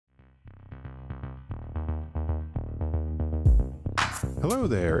Hello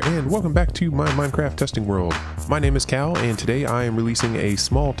there, and welcome back to my Minecraft testing world. My name is Cal, and today I am releasing a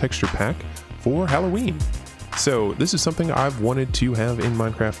small texture pack for Halloween. So this is something I've wanted to have in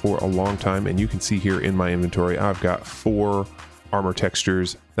Minecraft for a long time, and you can see here in my inventory I've got 4 armor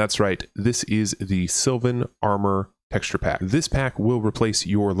textures. That's right, this is the Sylvan Armor texture pack. This pack will replace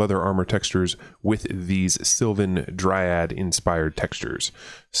your leather armor textures with these Sylvan Dryad inspired textures.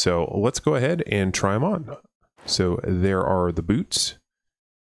 So let's go ahead and try them on. So there are the boots.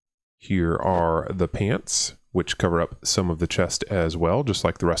 Here are the pants, which cover up some of the chest as well, just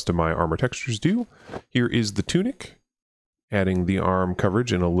like the rest of my armor textures do. Here is the tunic, adding the arm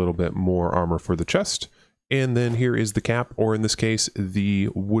coverage and a little bit more armor for the chest. And then here is the cap, or in this case, the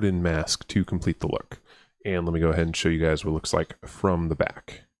wooden mask to complete the look. And let me go ahead and show you guys what it looks like from the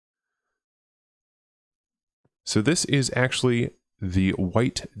back. So this is actually the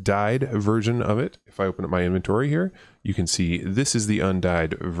white dyed version of it. If I open up my inventory here, you can see this is the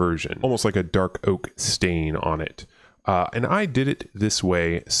undyed version, almost like a dark oak stain on it. And I did it this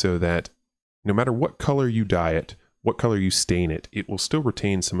way so that no matter what color you dye it, what color you stain it, it will still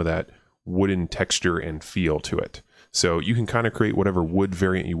retain some of that wooden texture and feel to it. So you can kind of create whatever wood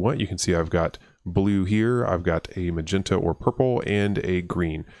variant you want. You can see I've got blue here, I've got a magenta or purple, and a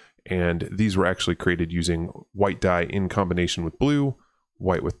green. And these were actually created using white dye in combination with blue,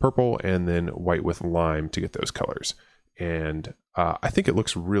 white with purple, and then white with lime to get those colors. And I think it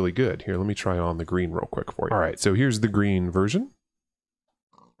looks really good. Here, let me try on the green real quick for you. All right, so here's the green version.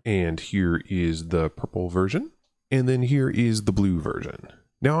 And here is the purple version. And then here is the blue version.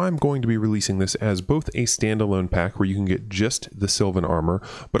 Now I'm going to be releasing this as both a standalone pack where you can get just the Sylvan Armor,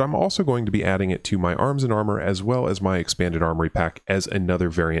 but I'm also going to be adding it to my Arms and Armor as well as my Expanded Armory Pack as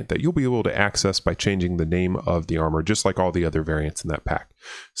another variant that you'll be able to access by changing the name of the armor, just like all the other variants in that pack.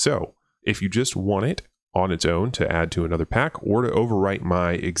 So if you just want it on its own to add to another pack or to overwrite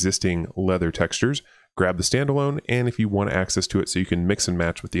my existing leather textures, grab the standalone, and if you want access to it so you can mix and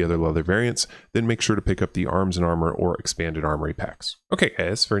match with the other leather variants, then make sure to pick up the Arms and Armor or Expanded Armory packs. Okay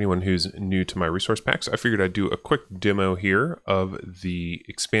guys, for anyone who's new to my resource packs, I figured I'd do a quick demo here of the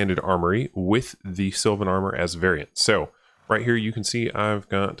Expanded Armory with the Sylvan Armor as variant. So right here you can see I've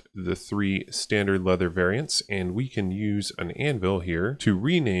got the 3 standard leather variants, and we can use an anvil here to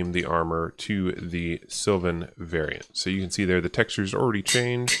rename the armor to the Sylvan variant. So you can see there the texture's already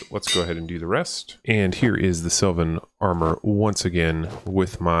changed. Let's go ahead and do the rest. And here is the Sylvan Armor once again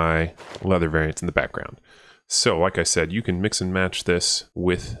with my leather variants in the background. So like I said, you can mix and match this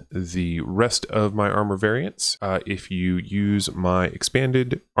with the rest of my armor variants if you use my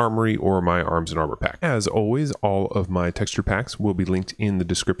Expanded Armory or my Arms and Armor pack. As always, all of my texture packs will be linked in the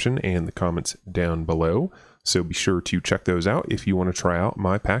description and the comments down below. So be sure to check those out if you want to try out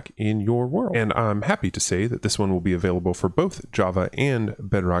my pack in your world. And I'm happy to say that this one will be available for both Java and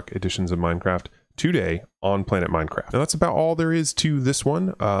Bedrock editions of Minecraft today on Planet Minecraft. Now that's about all there is to this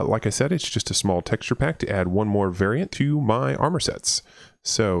one. Like I said, it's just a small texture pack to add one more variant to my armor sets.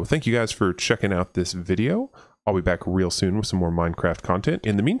 So thank you guys for checking out this video. I'll be back real soon with some more Minecraft content.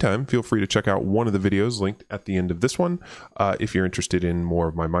 In the meantime, feel free to check out one of the videos linked at the end of this one. If you're interested in more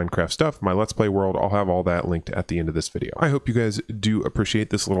of my Minecraft stuff, my Let's Play world, I'll have all that linked at the end of this video. I hope you guys do appreciate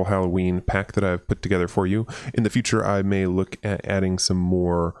this little Halloween pack that I've put together for you. In the future, I may look at adding some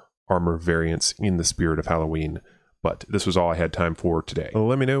more armor variants in the spirit of Halloween, but this was all I had time for today.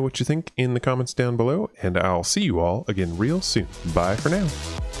 Let me know what you think in the comments down below, and I'll see you all again real soon. Bye for now.